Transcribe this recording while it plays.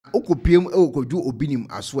okopiem ewokodu obinim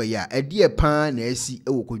asoye a ede pa na asi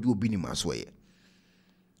ewokodu obinim asoye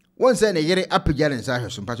won say na yere apagya ne nsa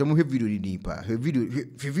hweso mpacho mo hwe video ni din pa hwe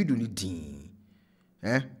video ni din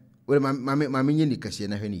wole mame nye ni kase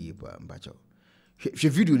na hwe ni yi pa mpacho hwe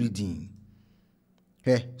video ni din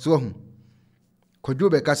so hu kodu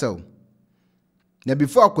be kasa o na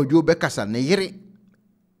before kodu be kasa na yere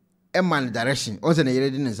man direction on say na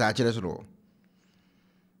yere din nsa akere so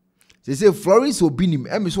say Florence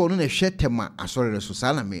Obinim so no na hwe tema asore so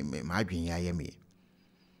sa na me adwen ya ye me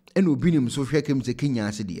ena Obinim so hwe kem se Kenya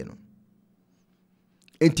ase de no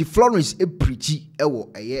enti Florence preachi ewo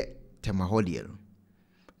eye tema ho de no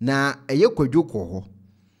na eye kwadwo ko ho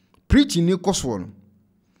preaching ni koso no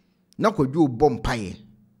na kwadwo bompaye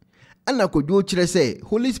ana kwadwo kire say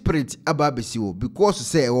Holy Spirit ababesi wo because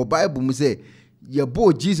say o Bible mu say ye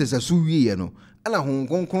bo Jesus aso wie no ana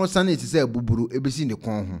honkonkon sane ti say buburu ebesi ne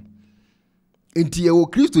kon ho enti ye wo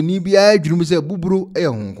Kristo ni bia adwurum say buburu e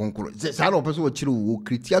honkonkon sa na opeso wo kire wo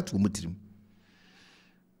kritia to mutirim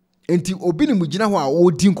enti Obinim gina ho a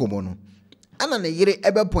wo di nkomo no ana na yere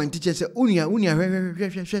ebe point che say unia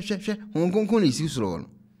hwe honkonkon isi soro no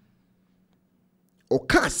o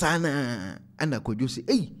ka sana ana kwadwo say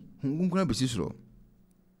honkonkon abesi soro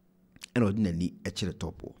ana odinani e kire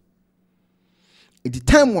topo the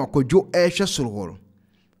time wa kwadwo ehwe soro ho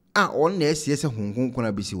on na esiese honkonkon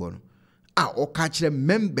abesi wo no o ka kire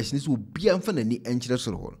members ni so bia mfa nani enkire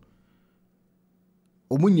soro ho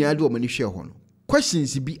omunya de o mani hwe ho no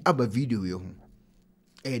questions bi aba video ye ho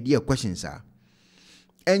dia questions a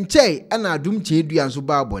enchei ana adum chedua nso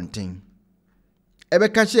ba abonten ebe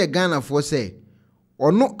ka kire Ghana fo say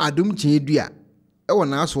ono adum chedua e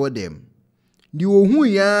wona aso dem di ohun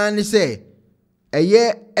ya ni say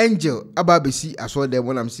eye angel ababesi aso dem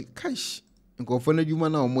wona msi kash nkofo na dwuma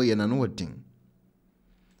na omoye na no wotin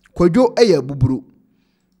kwadwo eye buburu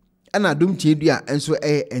ana adum chedua enso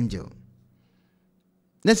eye angel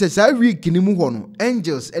necessary week ni mu ho no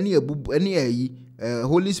angels ene abubu ene ayi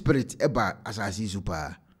Holy Spirit eba asasi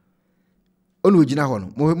super onu gina ho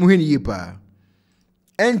no mo hwe ni yipa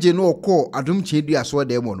angel no ko adum chedua so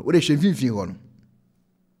dem no wo de hwe finfin ho no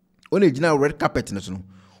one gina red carpet no so no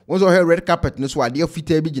wonso he red carpet no so ade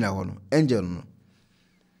afita bi gina ho no angel no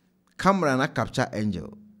camera na capture angel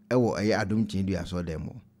ewo eye adum chedua so dem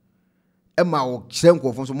mo ema wo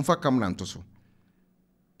senkofo so mo fa camera nto so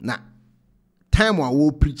na time wa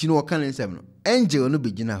wo preach no kan nsem no angel no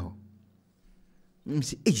be gina ho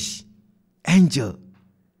msi angel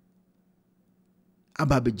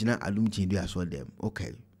aba be gina adum chedua so dem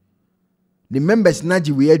okay the members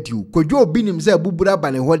naji we adu kwadwo Obinim say bubura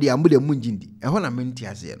bane ho de amude munjindi e ho na menti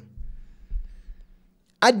ase no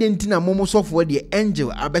adenti na momo sofo de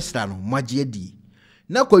angel abesra no maje adi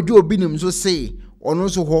na kwadwo Obinim so say ono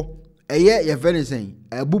so ho eye ye very sen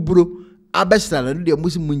buburo abesra no de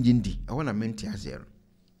musi munjindi e ho na menti ase no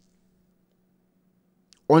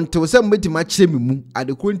onto se mbeti ma kire mimu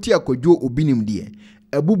adekonti akwadwo Obinim de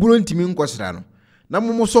buburo ntimi nkosra no na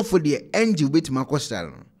momo sofo de angel beti ma kosra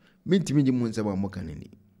no mintimi ji munse ba mokanani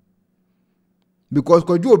because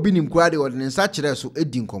kwadwo Obinim kwade ordinance akire so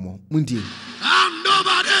edi nkomo muntie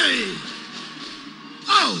nobody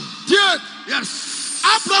dear yes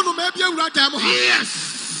apronu me bia wura dem ha yes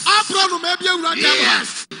apronu me bia wura dem ha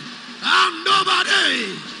yes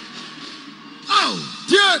nobody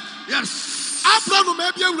dear yes apronu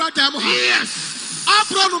me bia wura dem ha yes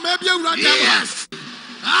apronu me bia wura dem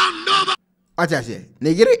ha nobody Achase ne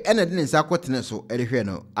yere ene de nsa kwotene so erehwe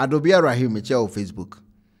no Adobia Rahim meche o Facebook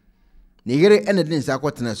ne yere ene de nsa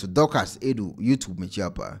kwotene so Dorcas Edu YouTube meche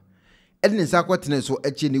apa ene nsa kwotene so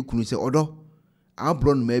eche ne kunu se odo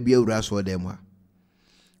abron ma bia wura so dem ha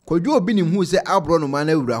kwadwo Obinim hu se abron ma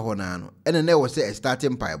na wura ho na no ene na wo se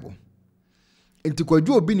starting pipe enti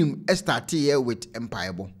kwadwo Obinim start here with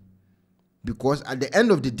empire because at the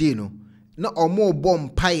end of the day no na omo bom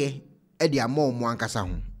paye e de amo mo ankasa ho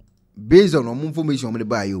based on information me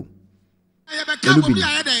buy you.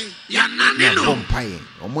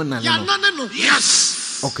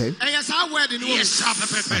 Yes. Okay. Yes, our wedding. Yes.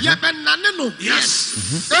 Yes.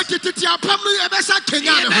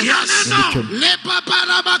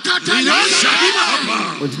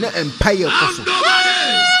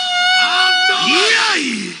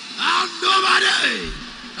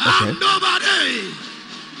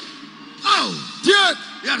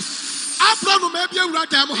 Yes. Apronu me bia wura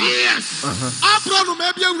dem ha yes apronu me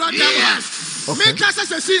bia wura dem ha me ka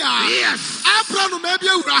se si ha yes apronu me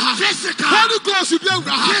bia wura ha Holy Ghost bia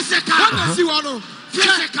wura ha physical si wo no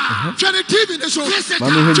Johnny TV in the show.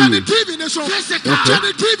 Johnny TV in the show.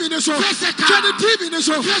 Johnny TV in the show. Johnny TV in the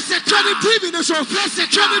show. Johnny TV in the show.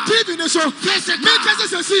 Johnny TV in the show. Make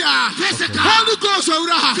us a see. Holy Ghost,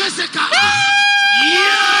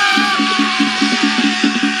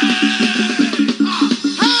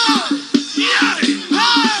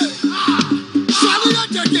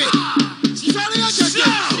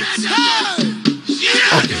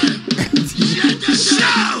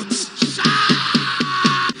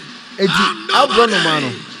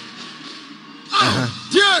 Abronomano.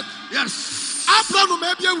 Yes. Abrono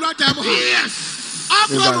maybe a radam. Yes.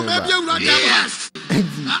 Abrono maybe a radam.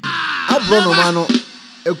 Abronomano.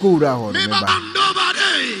 Ekura ho.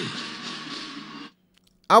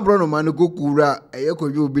 Abronomano kokura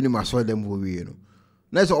eyekoju Obinim asodem ho wie no.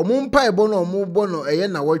 Na so omumpa ebo no ombo no eye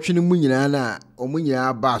na wotwe ne mu nyina na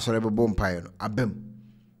omunyina ba asore bebo mpa no abem.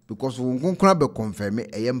 Because we won't be confirm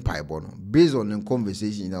a empire bono based on the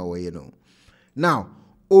conversation in our no. Now,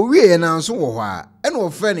 we and answer why and no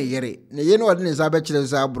friend yere, you know what is our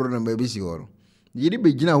bachelor's abroad and baby or ye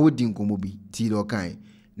begin a wooding comobi, Tilo kind.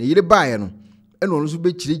 Ye buy no, and also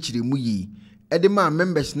be chili muyi. At the man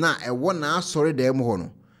members now a 1 hour sorry dem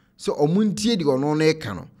hono. So omuntie di ono na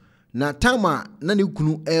ekano. Na tama na ne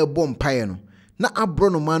kunu air bomb piano. Na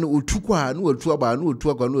abrono man utukwa no tuaba no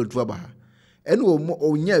tuaba no tuaba. And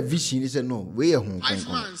onya vision is no we home.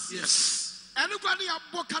 Yes. Anybody a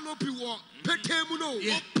book canopy war, petemu no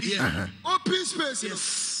open space.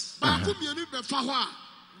 Yes. But come you be fahwa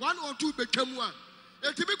 1 or 2 become one.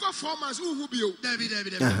 A typical 4 months who be you. David.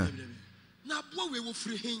 Now boy we will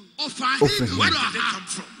free him. Where do they come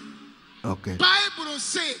from? Okay. Bible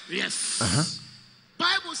say yes.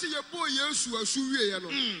 Bible say your boy Yesu asuwie no.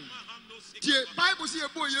 The Bible say your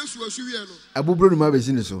boy Yesu asuwie no. Abobro ma be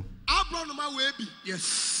sin so. Abronoma webi.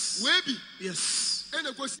 Yes. Webi. Yes.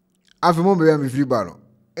 Ene go afemo be am free bar no.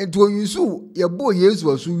 Ento yusu ye boy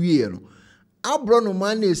Yesu asu wie no.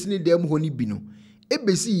 Abronoma na esini dem ho ni bi no.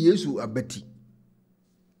 Ebesi Yesu abati.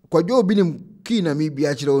 Kwadwo Obinim ki na me bi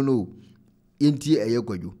a kire no. Enti eye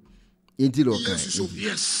kwadwo. Enti lo kan.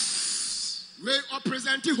 Yes. We are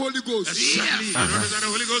presenting Holy Ghost. Yes. Represent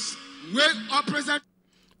Holy Ghost. We are present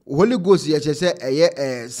Holy Ghost ye say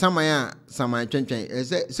samaya twentwen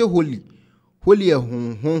say holy e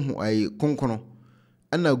honhon ay konkono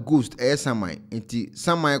ana ghost samai enti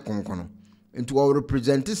samai konkono enti we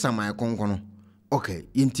represent samai konkono okay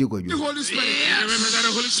enti go the Holy Spirit. Represent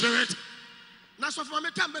the Holy Spirit. Na so for me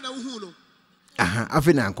tambe na hu no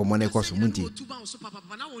afi na nkomo na ekoso munti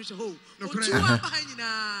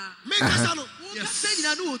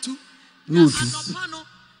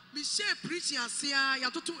mi share preaching asia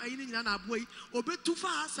ya totum ayini nyina na aboyi obetu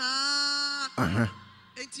fa asa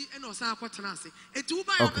enti eno sa akwatena ase enti wo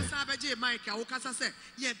ba ya besa beje mic a wo kasa se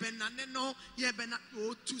ye benane no ye bena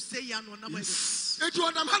o tu say ya no na ma enti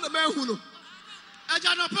odam ha na ma hu no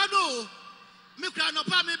aja no pa no me kra no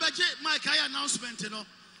pa me beje mic ayi announcement no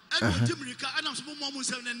eno timrika ana so mo mo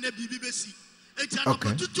nsem na bibi besi enti ano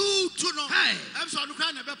pa tutu no em so no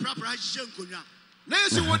kra na be prapra hye nkonwa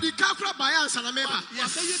Nancy would the Kakra by answer a member.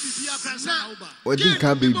 Yes, I be a cancer. What did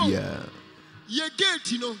can be ye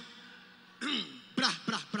gate, you know. Bra.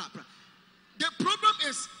 The problem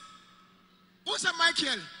is, what's a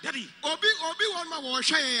Michael? Daddy. Obi one my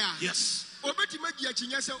wash. Yes. Obi to make your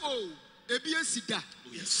chinya say, oh, a be a sita.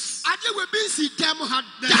 Yes. I think we've been see them had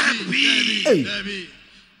Debbie.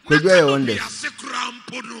 Could you wonder? See,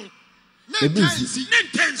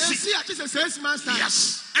 I just a salesman.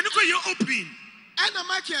 Yes. And look at your open. And a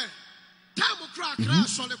Michael, Tamu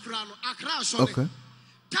crash on the crown, a crash on the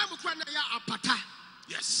Tamu Kranaya apata.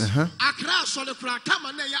 Yes. A crash on the crown,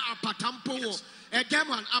 Tamanaya apatampo, a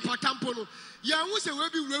demon apatampo. Ya was a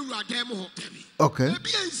webby room a demo. Okay. Maybe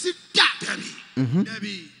I sit that.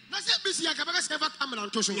 Debbie. That's it, Missy. I can never come on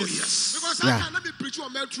to show. Yes. Because I cannot be preaching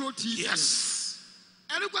on Metro TV. Yes.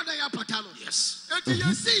 And look at the apatano. Yes. And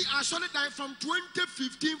you see, I saw it from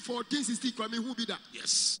 2015, 14, 16. Coming who be that?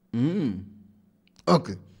 Yes.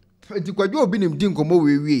 Okay. Enti Kwadwo Obinim din komo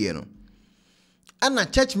we no. Ana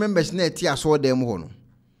church members na eti aso dem ho no.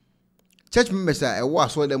 Church members a ewo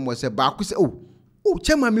aso dem wo se ba ku se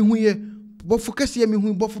chema me hu ye, bofo kase me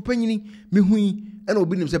hu, bofo panyini me hu yi, ana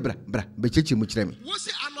Obinim se bra be cheche mu kire me. Wo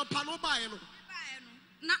se anopa no ba ye no.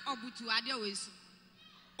 Na obutu ade wesu.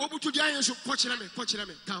 Obutu dia yen so ko kire me,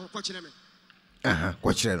 ka ho ko kire me.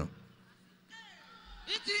 Ko kire no.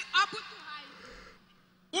 Iti obutu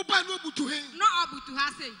Oba no butu he. No obutu ha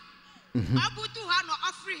say. Obutu ha no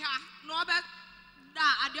ofri ha no obe da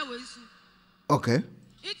ade wesu. Okay.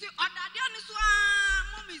 Iti odade ni so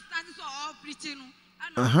mommy stand so all preaching no.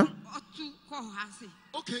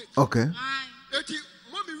 Okay. Eti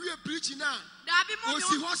mommy we preaching now.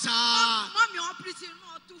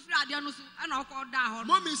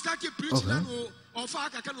 Mommy started preaching now. Ofa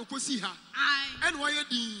aka no kosi ha. And why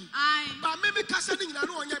di? But me kasa ni na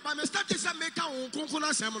no onye ba me start say make won konkon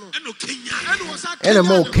asem no. And Kenya. And was aka. And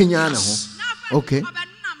mo Kenya na ho. Okay.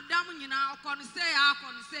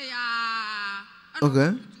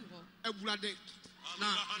 Okay.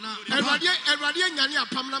 The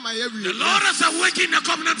Lord is awakening a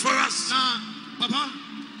covenant for us. Papa.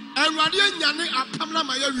 The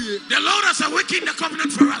Lord is awakening the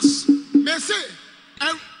covenant for us.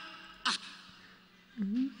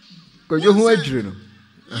 Because you who are dreaming.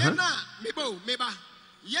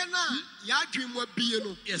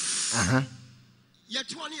 Yes.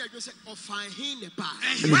 Yet one year you say, "Oh, fine, he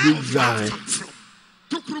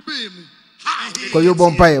Because you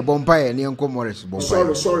bompire, near Morris.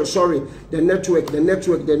 Sorry. The network.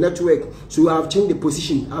 So I've changed the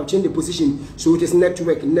position. So it is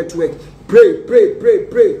network.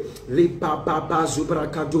 Pray. Lipa baba zubra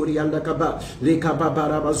kaduri yanda kaba. Lika baba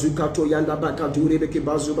raba zukato yanda bakaduri beki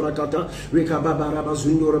bazubra kata. Lika baba raba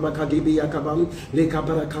zundura bakadibi yakabam. Lika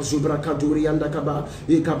baraka zubra kaduri yanda kaba.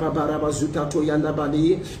 Lika baba raba zukato yanda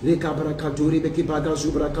badi. Lika baraka duri beki baga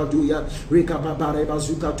zubra kaduya. Lika baba raba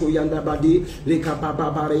zukato yanda badi. Lika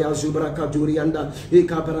baba raba zubra kaduri yanda.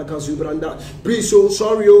 Lika baraka zubranda. Please,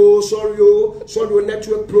 sorry,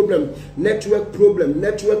 network problem.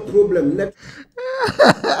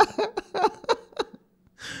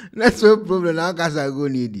 That's no problem. Now, guys, I go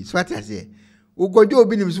need this. What I say, Ugojo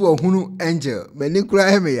Obinim so hunu angel. Many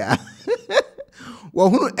cry me ya.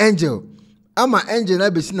 Hunu angel. Ama angel na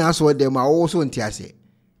be sina so dem a wo so ntiase.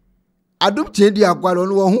 Adom chedi akwa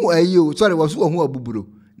no hu ayi. Sorry, was hu abuburo.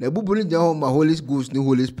 Na abuburo je ho ma Holy Ghost ni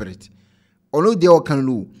Holy Spirit. Ono de o kan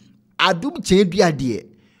lu. Adom chedi ade.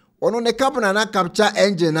 Ono ne kapna na capture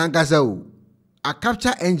angel na ngasa o. A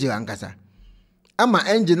capture angel angasa. Ama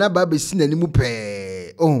angel na ba be sina ni mu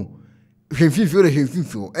pe. Oh.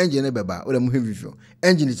 Hemfifio engine na beba o dem hemfifio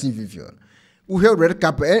engine tin fifio we hear red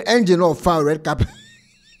cap engine no foul red cap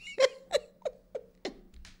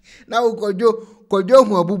na o kojo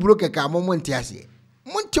hu abuburo keka momo ntiase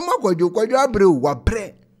montima kojo abre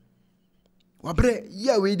wabre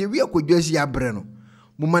ya we de we kojo si abre no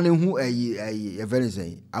mo mane hu ayi very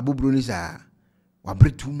say abuburo ni sa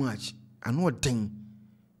wabre too much ano den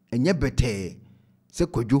enye bete se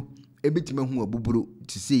kojo ebitima hu abuburo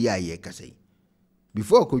to say ya ye kasai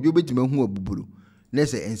before kojo betima hu abuburo na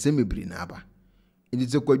se ensemebri na aba it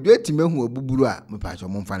is kojo etima hu abuburo a me pa so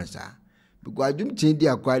mo mfa ne sa because adum chen di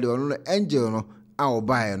akwade ono angel no a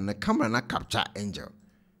obae no camera na capture angel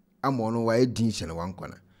ama ono wa edin hye ne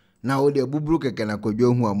wankona na o de abuburo keke na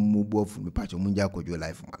kojo hu amubu ofu me pa so mo nja kojo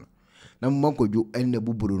life man na mo kojo enne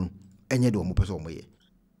abuburo no enye de o mo pese o mo ye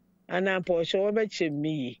ana po so wo be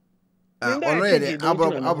chemi ono ye de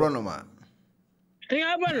abro no ma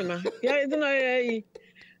ya banuma ya iduna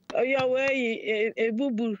ya we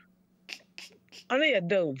ebubu ona ya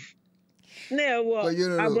dove na ya wo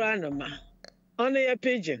abranuma ona ya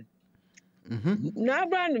pigeon na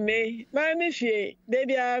abranume ma me fie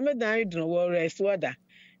baby a me dan idun wo rest water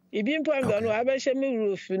ibi mpo am don wa ba hye me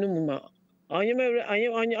roof no mu ma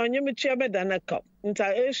onye me tua beda na ka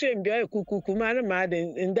nta ehwe mbia ekukuku ma na ma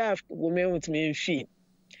de nda wo me mutme hwi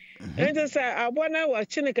ente sa abona wa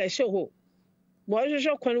chineka hye ho mo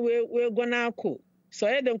hwehwe kwan we gona akọ so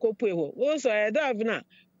ye den kopu eho wo so ye da na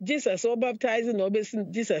Jesus o baptize na obesi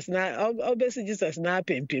Jesus na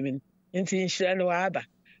apempem nti nhira no aba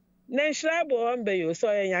na nhira bo mbe yo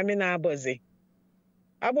so ye nyame na aboze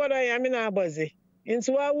abodo nyame na aboze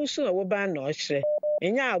nti wa wusu na wo ba na ohire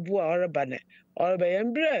enya abo a oreba na oreba ye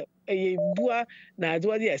mbre ye bua na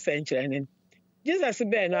ado de esenkyere ne Jesus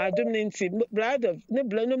be na adom ne nti blood of ne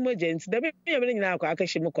blood no mogent da be nyame nyina akọ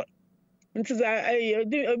akashi mukọ nti za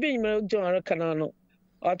obi nyima John kana no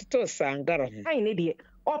ototo sangaro ai ne die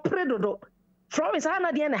opre dodo promise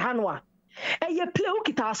ana die na hanwa eye play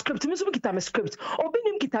ukita script mi so ukita me script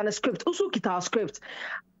obinim kita na script usu kita script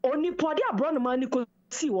oni podi abro no mani ko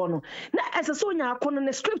si wono na eseso nya akono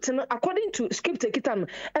na script no according to script kita no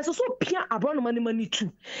eseso pia abro no mani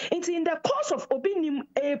tu into in the course of obinim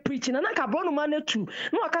preaching na ka abro no mani tu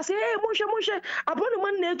no aka say monhwe abro no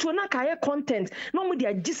mani na tu na ka ye content no mo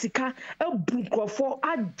dia gisika ebu krofo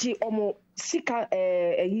age omo sika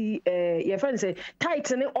your friend say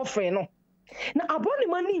tight ne offering no na aboni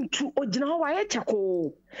mani ntu ogina ho wa ye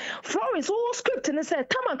chako Florence o script ne say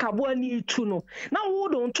kama ka bo ani tu no na wo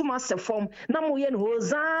do ntuma se form na mo ye no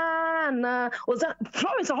hozana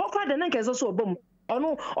Florence ho kwa de na nke so obom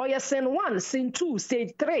ono oye sin 1 sin 2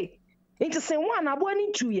 stage 3 Into sen 1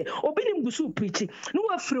 aboni 2 ye obinim gusu preaching no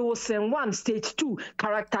afre wo sen 1 stage 2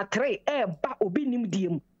 character 3 ba obinim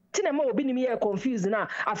diem tina ma obinim ye confused na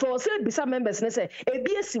afa say bisa members ne say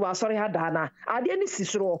ebi esi wa sorry ha da na ade ni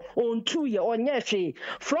sisoro on 2 ye onye hwe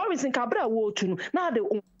Florence nkabra wo tu no na de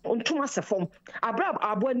ontuma sefom abra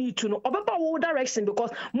aboni tu no obeba wo direction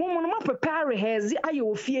because mo ma prepare hezi aye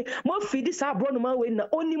ofie mo fidi sa abro no ma we na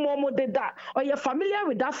oni mo de da oye familiar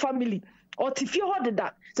with that family or if you heard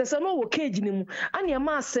that say no wo cage ni mu ane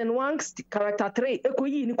ma sen 1 character 3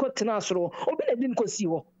 ekoyi ni ko tena soro obi na din ko si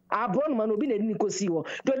wo abro no ma no obi na din ko si wo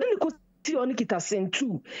do din ko si oni kita sen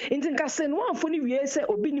 2 intin ka sen 1 fo ni wie say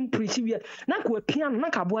obi ni preach wie na ko piano na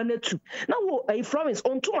ka boa na tu na wo Florence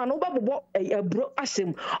on to ma no babobo abro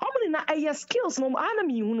asem omni na skills no ana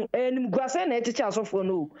mi hunu nim guase na echiche asofo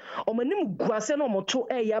no omanim guase no moto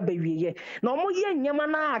ya bawieye na omo ye nyama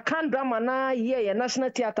na kan drama na ye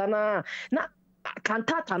national theater na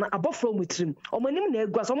kantata na abofro mutrim omanim na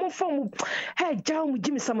eguase omo fom jaw mu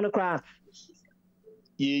jimi sam no kra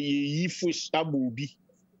ye fush abubi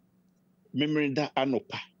memrenda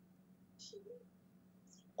anopa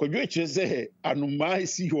kwadwo cheze anuma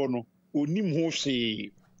isi ho no onim ho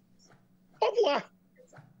hwe obwa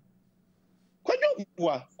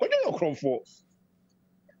kwadwo okromfo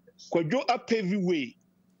kwadwo apevi way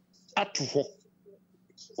ato ho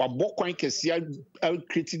wabokwan kese a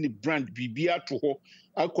creating the brand bibia ato ho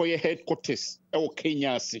akoye headquarters e wo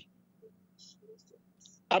Kenya ase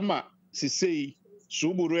ama sisei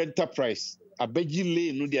Suburu Enterprise abeji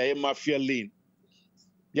lane no dia mafia lane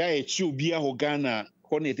ya echi obi a Ghana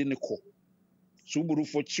ho na ede ne ko Suburu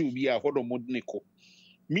fo chi obi a ho do mod ne ko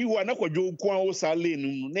mi wa na kwadwo nko a wo sa lane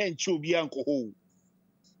no na enchi obi a nko ho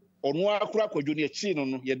onu akura kwadwo ne echi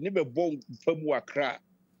no ye ne be bo famu akra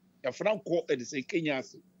ya franco e de se Kenya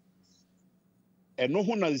ase eno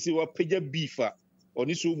ho na se wa pagya beefa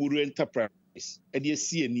oni Suburu Enterprise e de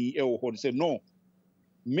sie ani e wo ho se no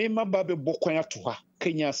me ma ba be bokwan ato ha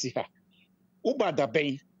Kenya ase ha ubada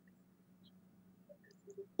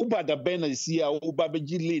ben na si a uba be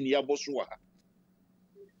gilin ya boso ha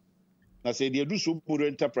na se de du Suburu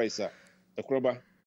Enterprise a ekroba